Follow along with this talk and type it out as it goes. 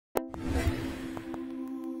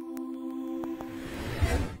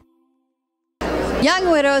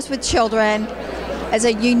Young widows with children is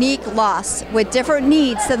a unique loss with different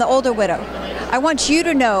needs than the older widow. I want you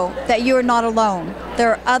to know that you are not alone.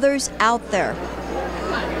 There are others out there.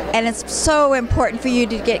 And it's so important for you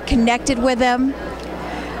to get connected with them,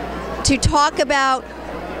 to talk about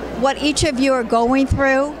what each of you are going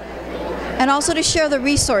through, and also to share the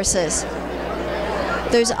resources.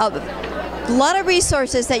 There's a lot of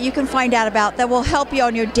resources that you can find out about that will help you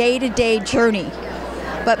on your day-to-day journey.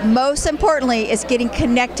 But most importantly is getting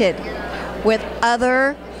connected with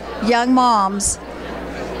other young moms,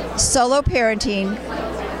 solo parenting,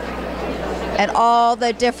 and all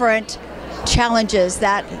the different challenges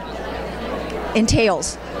that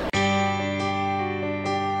entails.